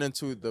 that turned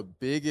into the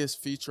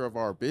biggest feature of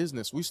our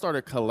business. We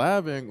started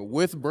collabing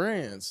with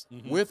brands,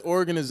 with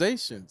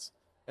organizations.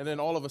 And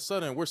then all of a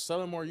sudden, we're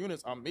selling more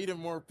units. I'm meeting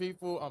more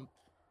people.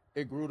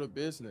 It grew the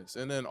business.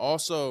 And then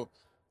also,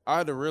 I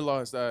had to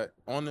realize that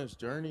on this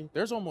journey,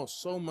 there's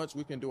almost so much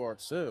we can do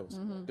ourselves.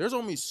 There's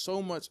only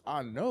so much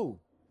I know.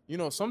 You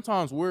know,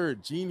 sometimes we're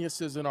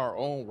geniuses in our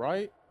own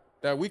right,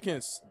 that we can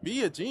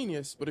be a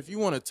genius, but if you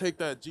want to take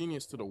that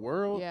genius to the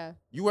world,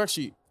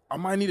 I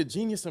might need a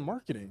genius in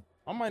marketing.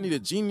 I might need a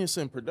genius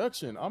in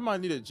production. I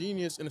might need a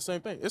genius in the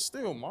same thing. It's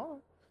still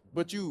mine,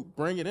 but you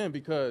bring it in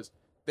because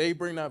they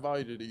bring that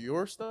value to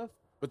your stuff.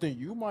 But then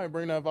you might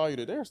bring that value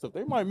to their stuff.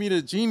 They might meet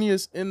a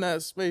genius in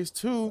that space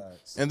too.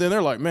 Nice. And then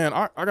they're like, man,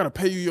 I got to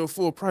pay you your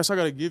full price. I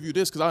got to give you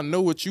this because I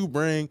know what you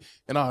bring.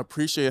 And I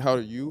appreciate how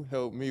you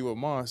help me with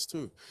mine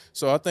too.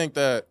 So I think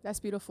that's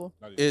beautiful.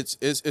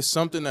 It's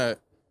something that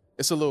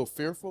it's a little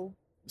fearful.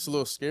 It's a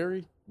little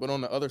scary. But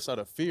on the other side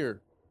of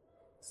fear,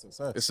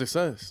 it's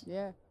success.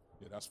 Yeah.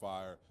 Yeah, that's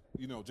fire.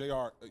 You know,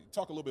 JR,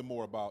 talk a little bit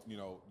more about, you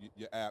know,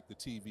 your app, the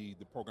TV,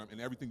 the program, and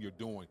everything you're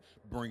doing,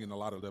 bringing a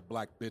lot of the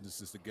black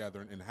businesses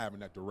together and having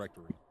that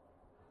directory.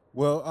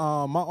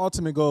 Well, my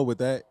ultimate goal with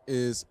that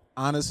is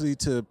honestly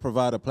to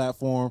provide a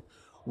platform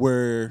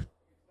where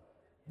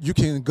you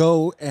can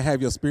go and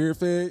have your spirit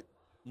fed,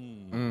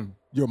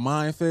 your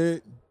mind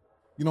fed,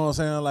 you know what I'm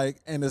saying? Like,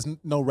 and there's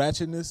no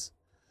ratchetness.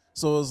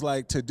 So it's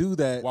like to do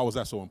that. Why was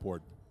that so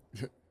important?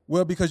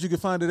 Well, because you can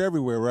find it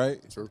everywhere, right?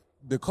 Sure.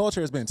 The culture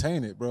has been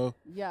tainted, bro.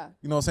 Yeah.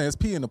 You know what I'm saying? It's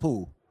pee in the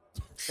pool.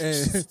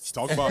 And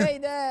talk about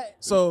it.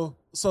 So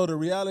the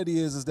reality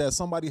is that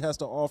somebody has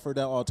to offer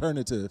that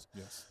alternative.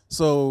 Yes.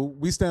 So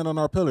we stand on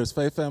our pillars: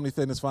 faith, family,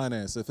 fitness,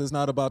 finance. If it's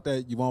not about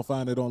that, you won't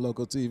find it on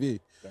Lokul TV.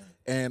 Okay.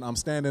 And I'm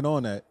standing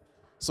on that.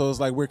 So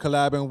it's like we're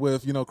collabing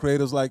with, you know,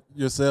 creators like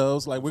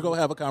yourselves. Like we're gonna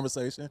have a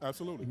conversation.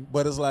 Absolutely.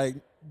 But it's like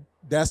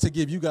that's to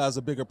give you guys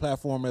a bigger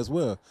platform as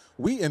well.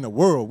 We in the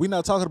world. We're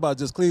not talking about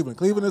just Cleveland.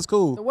 Cleveland is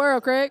cool. The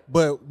world, Craig.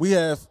 But we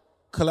have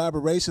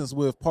collaborations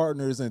with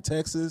partners in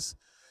Texas,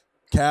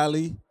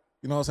 Cali,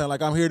 you know what I'm saying?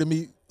 Like I'm here to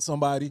meet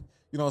somebody,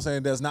 you know what I'm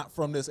saying, that's not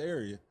from this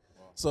area.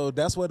 Wow. So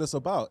that's what it's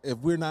about. If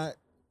we're not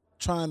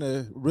trying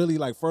to really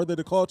like further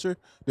the culture,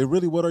 then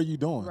really what are you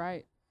doing?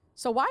 Right.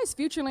 So why is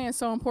FutureLAND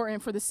so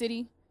important for the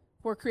city,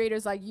 for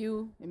creators like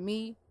you and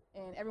me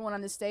and everyone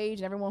on the stage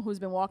and everyone who's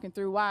been walking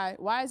through?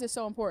 Why is it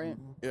so important?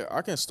 Yeah,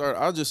 I can start.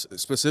 I just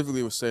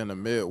specifically was saying the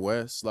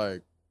Midwest,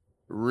 like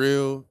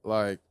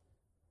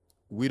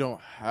we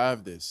don't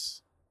have this.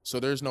 So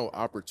there's no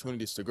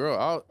opportunities to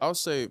grow. I'll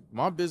say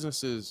my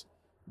business is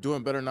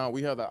doing better now.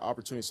 We have that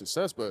opportunity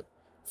success, but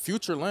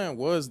FutureLAND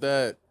was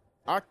that.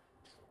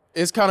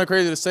 It's kind of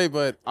crazy to say,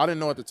 but I didn't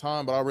know at the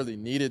time, but I really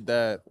needed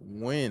that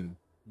win.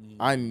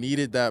 I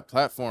needed that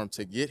platform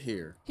to get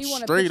here. He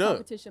won straight a pitch up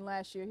competition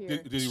last year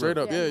here. Straight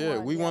up, yeah.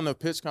 We won the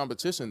pitch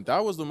competition.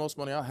 That was the most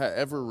money I had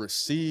ever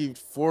received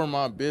for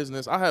my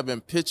business. I have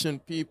been pitching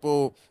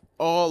people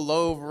all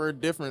over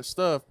different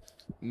stuff.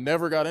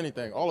 Never got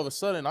anything. All of a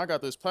sudden, I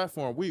got this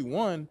platform. We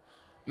won.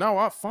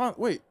 Now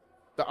the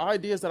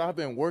ideas that I've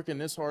been working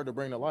this hard to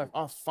bring to life,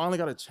 I finally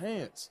got a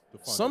chance.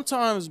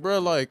 Sometimes, bro,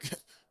 like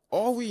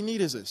all we need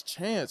is a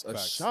chance, a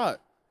shot.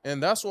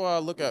 And that's why I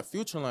look at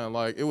FutureLAND.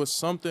 Like it was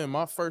something,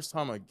 my first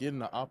time of getting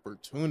the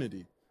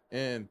opportunity.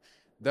 And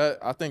that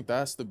I think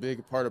that's the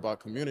big part about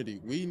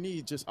community. We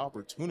need just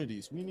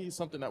opportunities. We need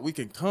something that we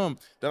can come,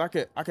 that I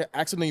could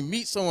accidentally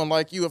meet someone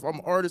like you if I'm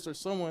an artist or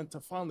someone, to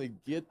finally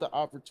get the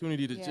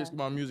opportunity to just get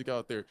my music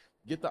out there,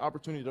 get the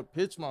opportunity to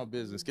pitch my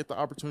business, get the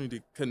opportunity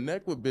to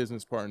connect with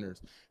business partners.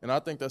 And I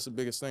think that's the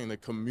biggest thing, the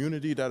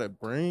community that it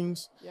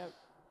brings. Yep.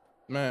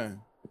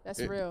 Man.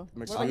 That's real.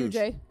 What about you,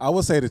 Jay? I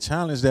would say the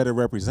challenge that it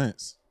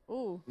represents.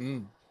 Ooh.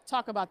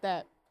 Talk about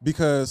that.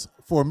 Because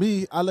for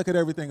me, I look at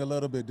everything a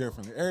little bit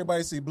differently.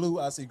 Everybody see blue,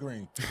 I see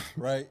green,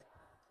 right?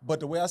 But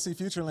the way I see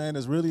FutureLAND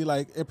is really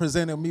like it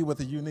presented me with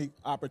a unique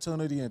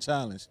opportunity and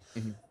challenge.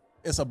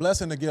 It's a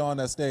blessing to get on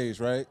that stage,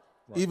 right?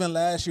 Even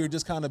last year,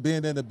 just kind of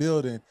being in the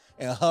building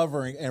and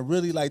hovering and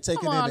really like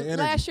taking in the energy.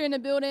 Last year in the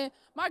building,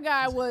 my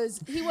guy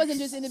he wasn't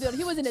just in the building.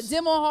 He was in the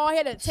demo hall. He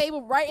had a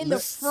table right in the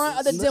front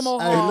of the demo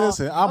hall. Hey,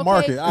 listen, I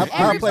market.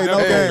 I play no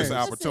games. It's an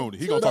opportunity.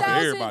 He gonna talk to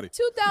everybody.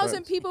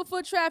 2,000 people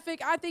foot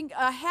traffic. I think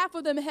half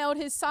of them held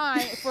his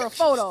sign for a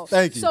photo.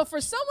 Thank you. So for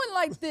someone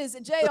like this,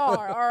 JR,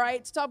 all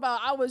right, to talk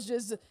about I was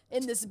just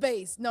in the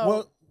space.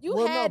 No.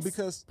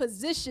 Because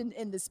positioned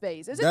in the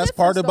space. That's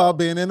part about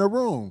being in a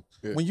room.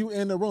 Yeah. When you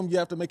in the room, you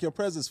have to make your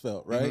presence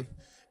felt, right?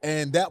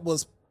 And that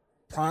was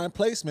prime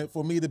placement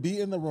for me to be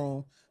in the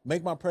room,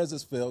 make my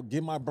presence felt,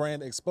 get my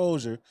brand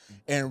exposure,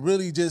 and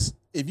really just,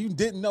 if you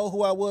didn't know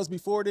who I was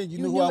before then, you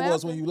knew who I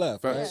was when you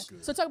left. Right? Yeah.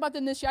 So talk about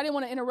them this year. I didn't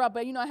want to interrupt,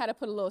 but I had to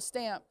put a little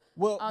stamp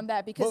on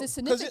that because it's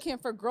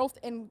significant for growth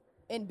in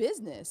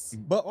business.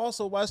 But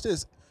also, watch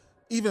this.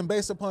 Even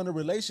based upon the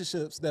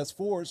relationships that's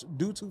forged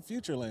due to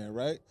FutureLAND,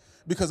 right?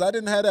 Because I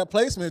didn't have that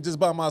placement just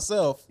by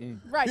myself.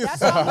 Right,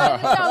 that's all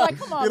like,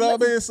 come on. You know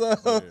what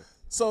I mean?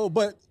 So,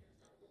 but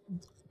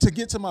to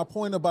get to my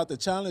point about the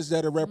challenge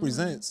that it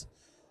represents,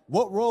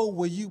 what role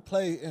will you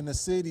play in the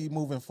city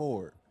moving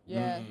forward?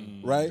 Yeah.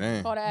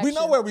 Right? We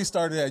know where we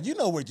started at. You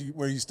know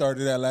where you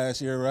started at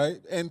last year,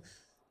 right? And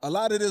a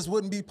lot of this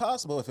wouldn't be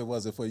possible if it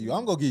wasn't for you.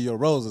 I'm going to give you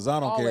roses. I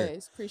don't care.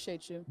 Always.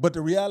 Appreciate you. But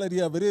the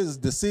reality of it is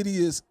the city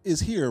is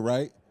here,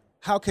 right?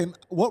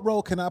 What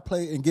role can I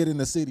play in getting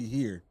the city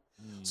here?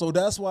 So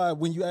that's why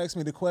when you ask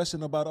me the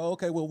question about,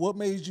 what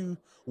made you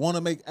want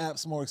to make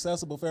apps more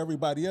accessible for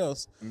everybody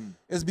else?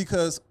 Is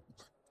because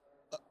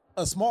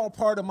a small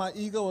part of my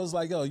ego is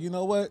like, you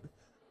know what?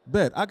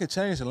 Bet I could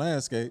change the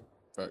landscape.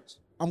 Facts.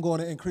 I'm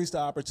going to increase the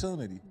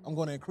opportunity. I'm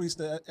going to increase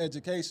the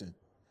education.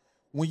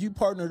 When you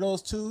partner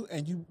those two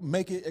and you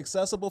make it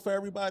accessible for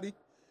everybody,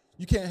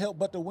 you can't help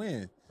but to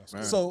win.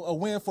 So a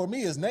win for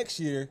me is next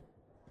year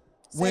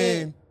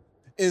when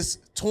it's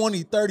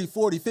 20, 30,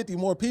 40, 50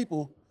 more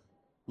people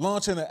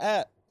launching an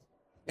app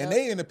and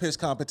they in the pitch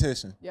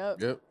competition.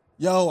 Yep.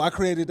 Yo, I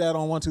created that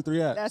on 123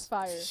 apps. That's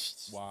fire.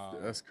 Wow.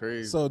 That's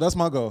crazy. So that's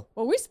my goal.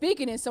 Well, we're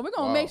speaking it, so we're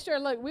going to make sure,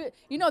 look,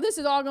 this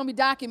is all going to be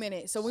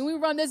documented. So when we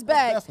run this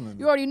back,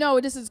 you already know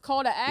this is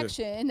call to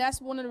action. And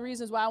that's one of the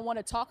reasons why I want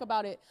to talk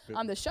about it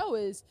on the show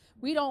is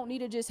we don't need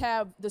to just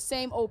have the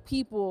same old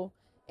people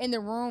in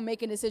the room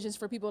making decisions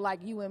for people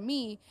like you and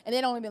me, and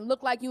they don't even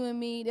look like you and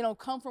me. They don't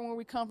come from where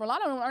we come from. A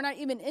lot of them are not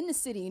even in the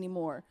city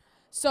anymore.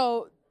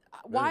 So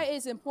why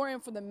is it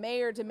important for the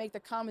mayor to make the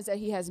comments that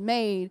he has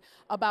made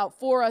about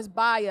for us,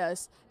 by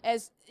us,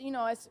 as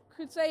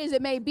crusade as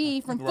it may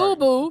be from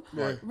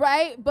FUBU,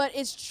 right? But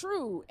it's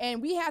true.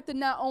 And we have to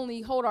not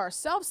only hold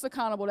ourselves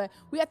accountable to that,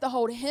 we have to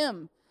hold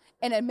him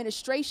and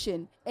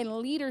administration and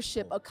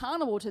leadership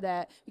accountable to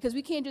that, because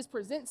we can't just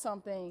present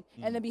something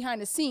and then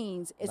behind the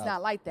scenes, it's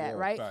not like that,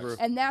 right?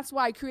 And that's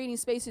why creating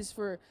spaces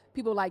for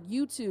people like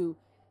you two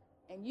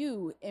and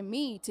you and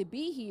me to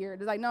be here.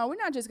 They're like, no, we're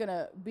not just going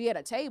to be at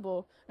a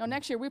table. No,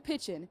 next year we're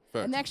pitching.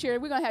 And next year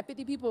we're going to have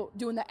 50 people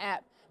doing the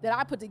app that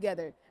I put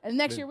together. And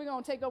next year we're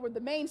going to take over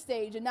the main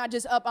stage and not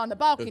just up on the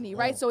balcony,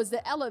 right? So it's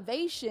the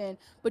elevation,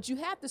 but you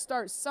have to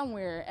start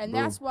somewhere. And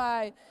that's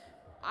why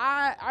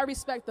I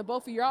respect the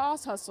both of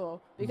y'all's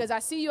hustle, because I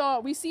see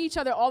y'all, we see each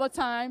other all the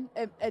time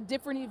at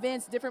different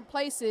events, different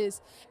places,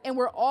 and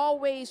we're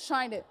always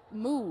trying to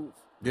move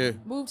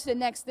to the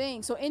next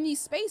thing. So in these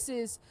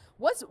spaces,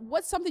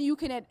 what's something you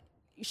can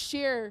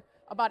share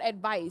about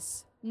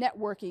advice,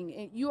 networking?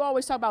 And you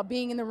always talk about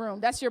being in the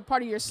room. That's your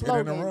part of your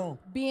slogan. Get in the room.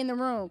 Be in the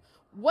room.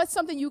 What's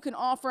something you can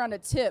offer on a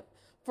tip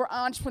for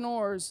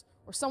entrepreneurs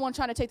or someone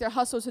trying to take their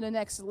hustle to the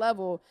next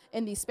level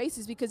in these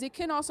spaces? Because it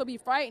can also be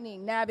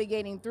frightening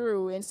navigating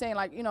through and saying,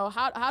 like,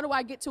 how do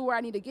I get to where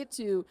I need to get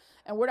to,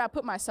 and where do I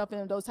put myself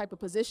in those type of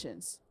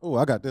positions? Oh,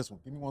 I got this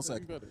one. Give me 1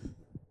 second.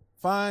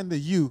 Find the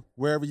you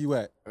wherever you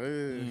at.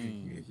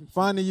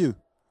 Find the you.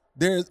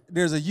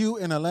 There's a you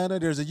in Atlanta.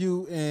 There's a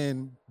you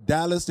in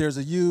Dallas. There's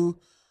a you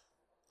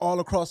all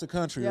across the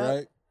country,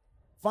 right?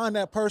 Find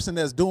that person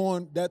that's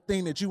doing that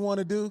thing that you want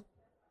to do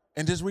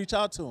and just reach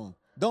out to them.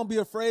 Don't be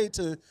afraid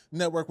to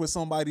network with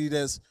somebody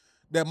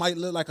that might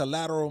look like a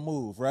lateral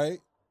move, right?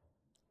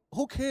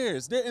 Who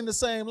cares? They're in the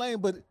same lane,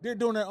 but they're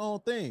doing their own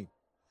thing.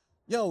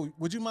 Yo,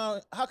 would you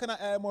mind? How can I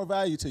add more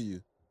value to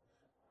you?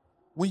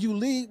 When you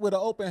lead with an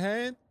open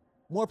hand,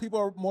 more people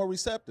are more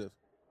receptive.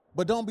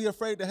 But don't be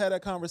afraid to have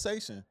that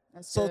conversation.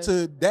 So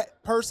to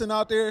that person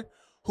out there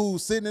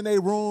who's sitting in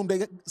their room,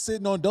 they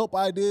sitting on dope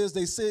ideas,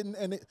 they sitting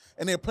and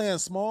they're playing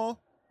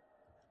small,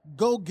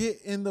 go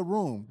get in the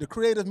room. The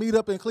creative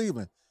meetup in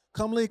Cleveland.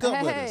 Come link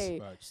up with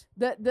us.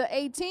 The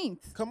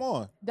 18th. Come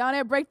on. Down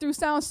at Breakthrough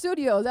Sound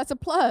Studios. That's a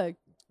plug.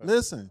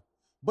 Listen,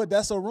 but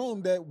that's a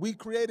room that we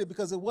created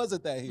because it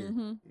wasn't that here.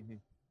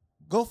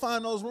 Go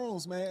find those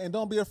rooms, man, and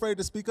don't be afraid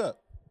to speak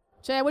up.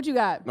 Chad, what you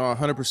got? No,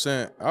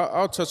 100%.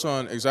 I'll touch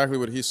on exactly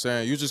what he's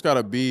saying. You just got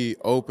to be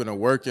open and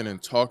working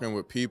and talking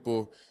with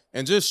people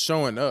and just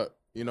showing up,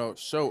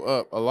 show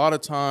up. A lot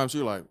of times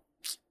you're like,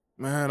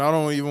 man, I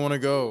don't even want to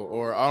go,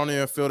 or I don't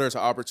even feel there's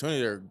an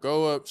opportunity there.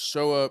 Go up,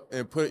 show up,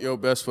 and put your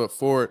best foot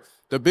forward.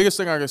 the biggest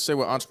thing I can say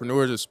with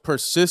entrepreneurs is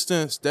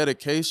persistence,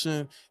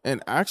 dedication,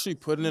 and actually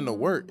putting in the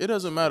work. It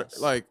doesn't matter,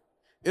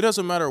 it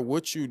doesn't matter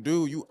what you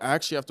do. You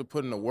actually have to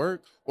put in the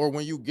work, or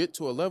when you get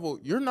to a level,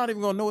 you're not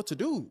even going to know what to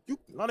do. You're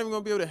not even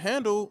going to be able to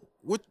handle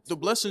what the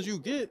blessings you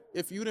get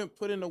if you didn't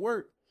put in the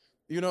work.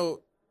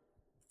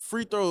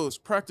 Free throws,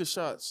 practice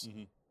shots.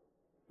 Mm-hmm.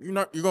 You're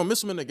going to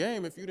miss them in the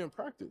game if you didn't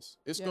practice.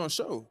 It's going to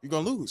show. You're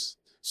going to lose.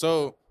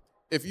 So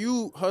if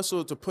you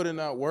hustle to put in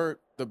that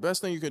work, the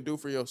best thing you can do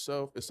for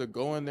yourself is to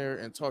go in there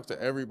and talk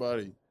to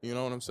everybody. You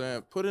know what I'm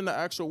saying? Put in the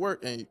actual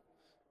work, and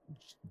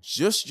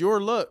just your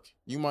luck,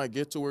 you might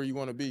get to where you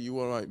want to be. You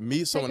want to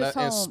meet someone that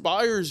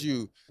inspires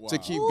you to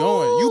keep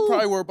going. You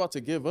probably were about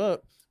to give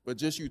up, but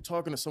just you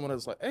talking to someone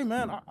that's like, hey,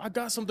 man, I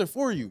got something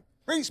for you.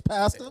 Preach,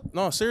 Pastor.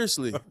 No,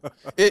 seriously.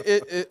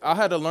 I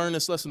had to learn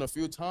this lesson a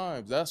few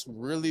times. That's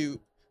really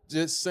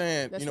just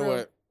saying, that's you know real.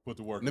 What? Put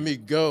the work. Let me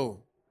go.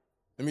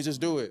 Let me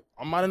just do it.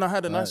 I might have not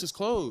had the nicest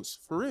clothes,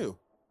 for real,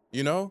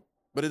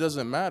 but it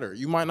doesn't matter.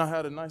 You might not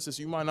have the nicest,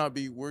 you might not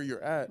be where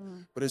you're at,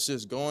 but it's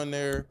just going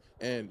there,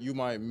 and you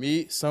might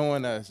meet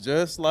someone that's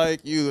just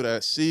like you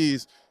that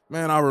sees,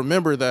 man, I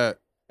remember that,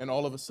 and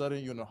all of a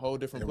sudden you're in a whole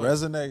different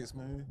place. It resonates,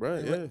 man.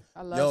 Right, yeah.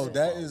 I love it.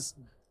 That is,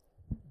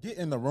 get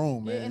in the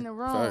room, man. Get in the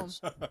room.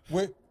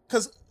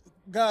 Because,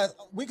 guys,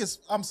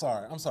 I'm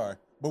sorry.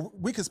 But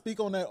we can speak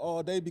on that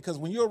all day, because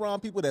when you're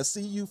around people that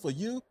see you for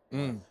you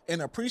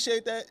and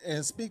appreciate that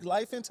and speak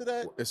life into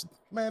that,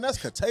 man, that's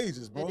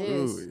contagious, bro. It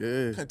is.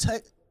 Ooh, yeah.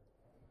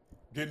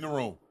 Get in the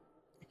room.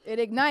 It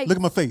ignites. Look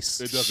at my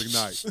face. It does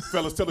ignite.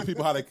 Fellas, tell the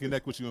people how they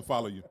connect with you and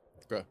follow you.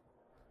 Okay.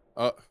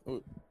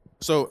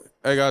 So,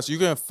 hey, guys, you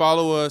can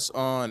follow us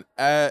on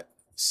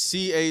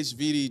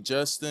 @CHVD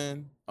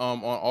JUSTIN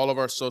on all of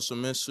our social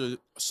media,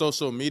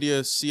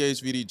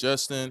 CHVD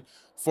JUSTIN.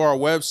 For our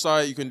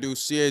website, you can do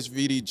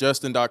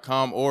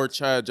chvdjustin.com or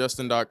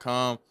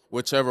chadjustin.com,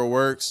 whichever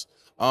works.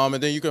 And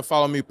then you can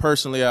follow me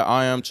personally at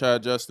I am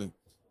Chad Justin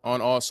on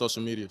all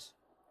social medias.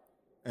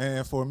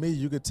 And for me,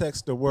 you can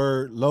text the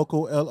word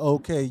Lokul,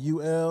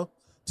 LOKUL,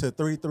 to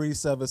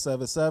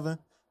 33777,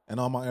 and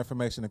all my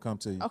information to come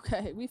to you.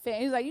 Okay, we fan.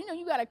 He's like,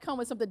 you got to come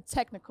with something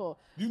technical.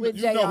 You with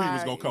know JR. he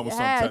was going to come with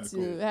something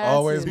technical.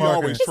 Always He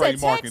always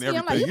trademarking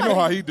everything. Like, you know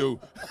how he do.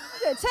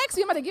 Text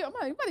me. I'm about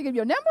to give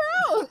your number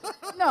out.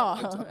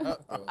 No,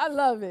 I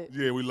love it.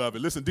 Yeah, we love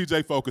it. Listen,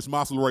 DJ Focus,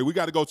 Marcel Ray, we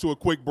got to go to a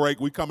quick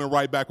break. We coming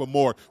right back with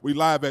more. We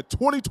live at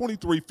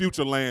 2023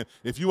 FutureLAND.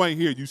 If you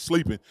ain't here, you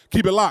sleeping.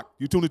 Keep it locked.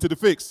 You tune into The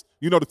Fix.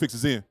 You know The Fix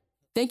is in.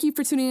 Thank you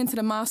for tuning into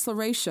the Marcel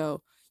Ray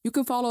Show. You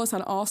can follow us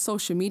on all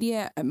social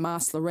media at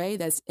Maslarae.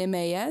 That's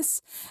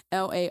MASLARAE.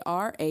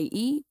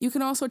 You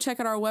can also check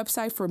out our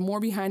website for more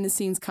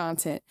behind-the-scenes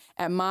content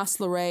at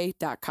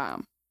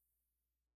maslarae.com.